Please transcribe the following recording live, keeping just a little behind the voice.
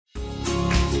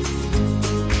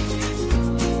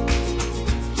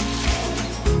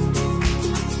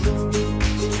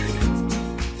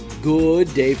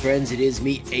Good day, friends. It is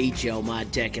me,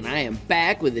 HLModTech, and I am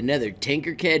back with another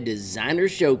Tinkercad Designer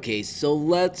Showcase, so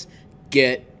let's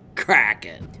get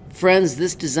cracking. Friends,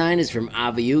 this design is from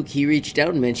Avyukt. He reached out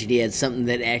and mentioned he had something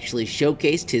that actually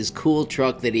showcased his cool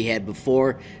truck that he had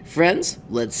before. Friends,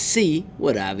 let's see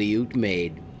what Avyukt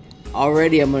made.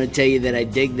 Already, I'm going to tell you that I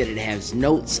dig that it has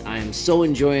notes. I am so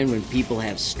enjoying when people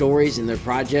have stories in their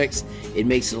projects. It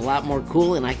makes it a lot more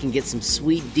cool, and I can get some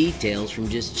sweet details from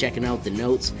just checking out the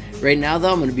notes. Right now,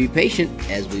 though, I'm going to be patient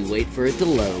as we wait for it to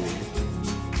load.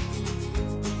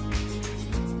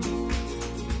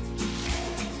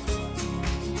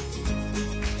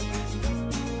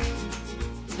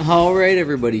 Alright,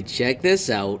 everybody, check this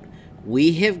out.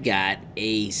 We have got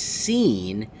a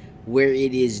scene where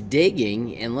it is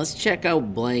digging, and let's check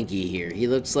out Blanky here. He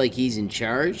looks like he's in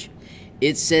charge.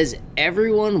 It says,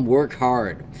 everyone work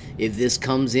hard. If this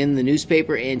comes in the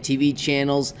newspaper and TV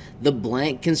channels, the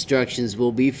blank constructions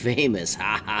will be famous.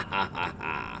 Ha ha ha ha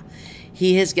ha.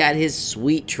 He has got his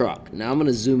sweet truck. Now I'm going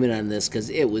to zoom in on this because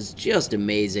it was just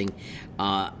amazing.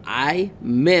 I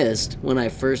missed when I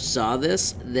first saw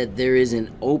this that there is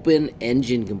an open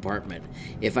engine compartment.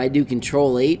 If I do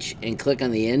Control H and click on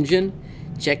the engine,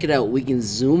 check it out, we can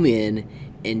zoom in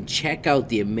and check out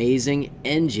the amazing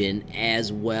engine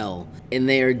as well. And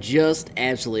they are just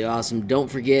absolutely awesome.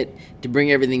 Don't forget to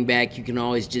bring everything back. You can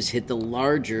always just hit the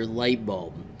larger light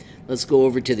bulb. Let's go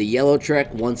over to the yellow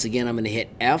truck. Once again, I'm going to hit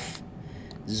F.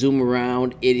 Zoom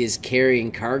around. It is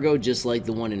carrying cargo just like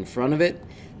the one in front of it.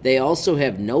 They also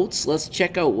have notes. Let's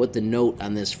check out what the note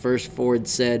on this first Ford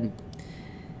said.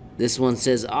 This one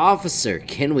says, "Officer,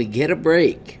 can we get a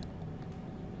break?"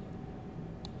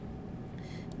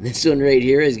 This one right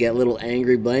here has got little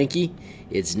angry Blanky.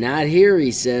 "It's not here,"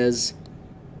 he says.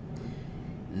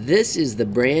 This is the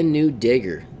brand new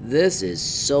digger. This is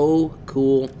so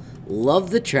cool.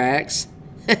 Love the tracks.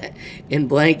 And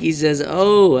Blanky says,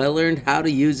 "Oh, I learned how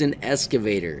to use an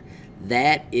excavator."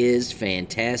 That is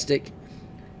fantastic.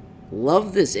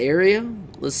 Love this area.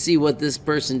 Let's see what this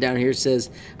person down here says.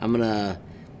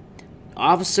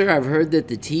 "Officer, I've heard that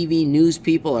the TV news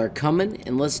people are coming."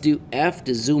 And let's do F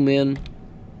to zoom in.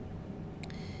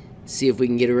 See if we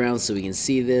can get around so we can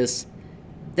see this.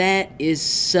 That is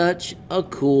such a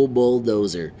cool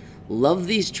bulldozer. Love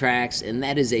these tracks, and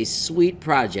that is a sweet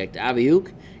project.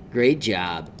 Avyukt, great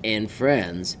job. And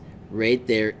friends, right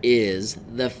there is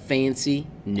the fancy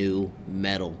new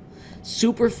metal.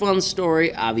 Super fun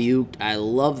story, Avyukt. I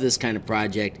love this kind of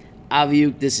project.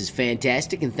 Avyukt, this is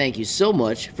fantastic, and thank you so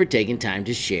much for taking time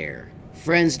to share.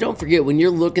 Friends, don't forget, when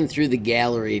you're looking through the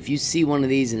gallery, if you see one of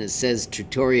these and it says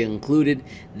tutorial included,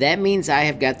 that means I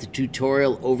have got the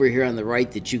tutorial over here on the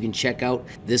right that you can check out.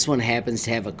 This one happens to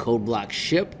have a code block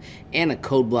ship and a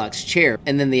code blocks chair.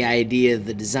 And then the idea of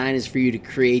the design is for you to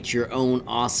create your own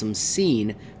awesome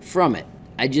scene from it.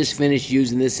 I just finished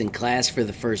using this in class for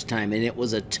the first time, and it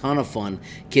was a ton of fun.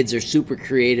 Kids are super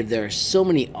creative. There are so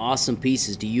many awesome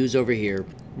pieces to use over here.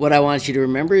 What I want you to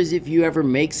remember is if you ever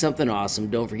make something awesome,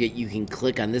 don't forget you can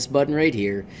click on this button right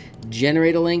here,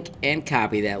 generate a link, and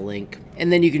copy that link.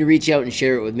 And then you can reach out and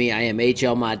share it with me. I am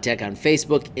HLModTech on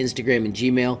Facebook, Instagram, and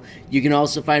Gmail. You can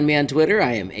also find me on Twitter.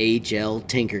 I am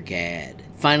HLTinkercad.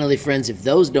 Finally, friends, if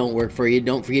those don't work for you,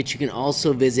 don't forget you can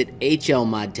also visit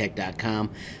HLModTech.com.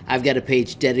 I've got a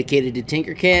page dedicated to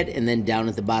Tinkercad, and then down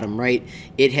at the bottom right,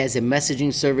 it has a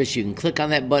messaging service. You can click on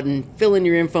that button, fill in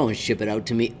your info, and ship it out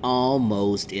to me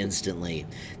almost instantly.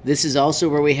 This is also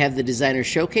where we have the Designer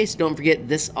Showcase. Don't forget,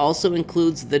 this also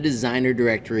includes the Designer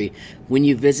Directory. When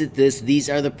you visit this,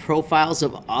 these are the profiles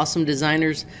of awesome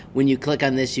designers. When you click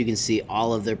on this, you can see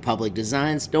all of their public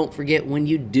designs. Don't forget, when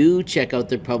you do check out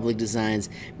their public designs,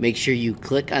 make sure you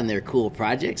click on their cool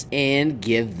projects and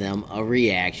give them a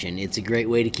reaction. It's a great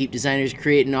way to keep designers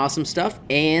creating awesome stuff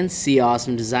and see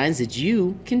awesome designs that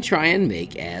you can try and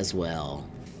make as well.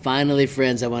 Finally,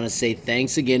 friends, I want to say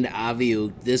thanks again to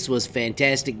Avyukt. This was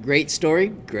fantastic. Great story,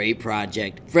 great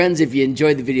project. Friends, if you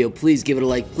enjoyed the video, please give it a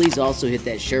like. Please also hit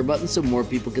that share button so more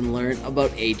people can learn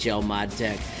about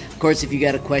HLModTech. Of course, if you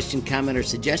got a question, comment, or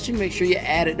suggestion, make sure you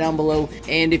add it down below.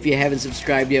 And if you haven't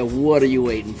subscribed yet, what are you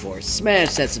waiting for?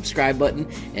 Smash that subscribe button.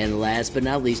 And last but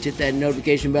not least, hit that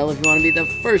notification bell if you want to be the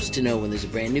first to know when there's a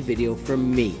brand new video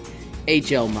from me,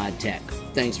 HLModTech.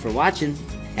 Thanks for watching.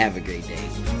 Have a great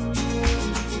day.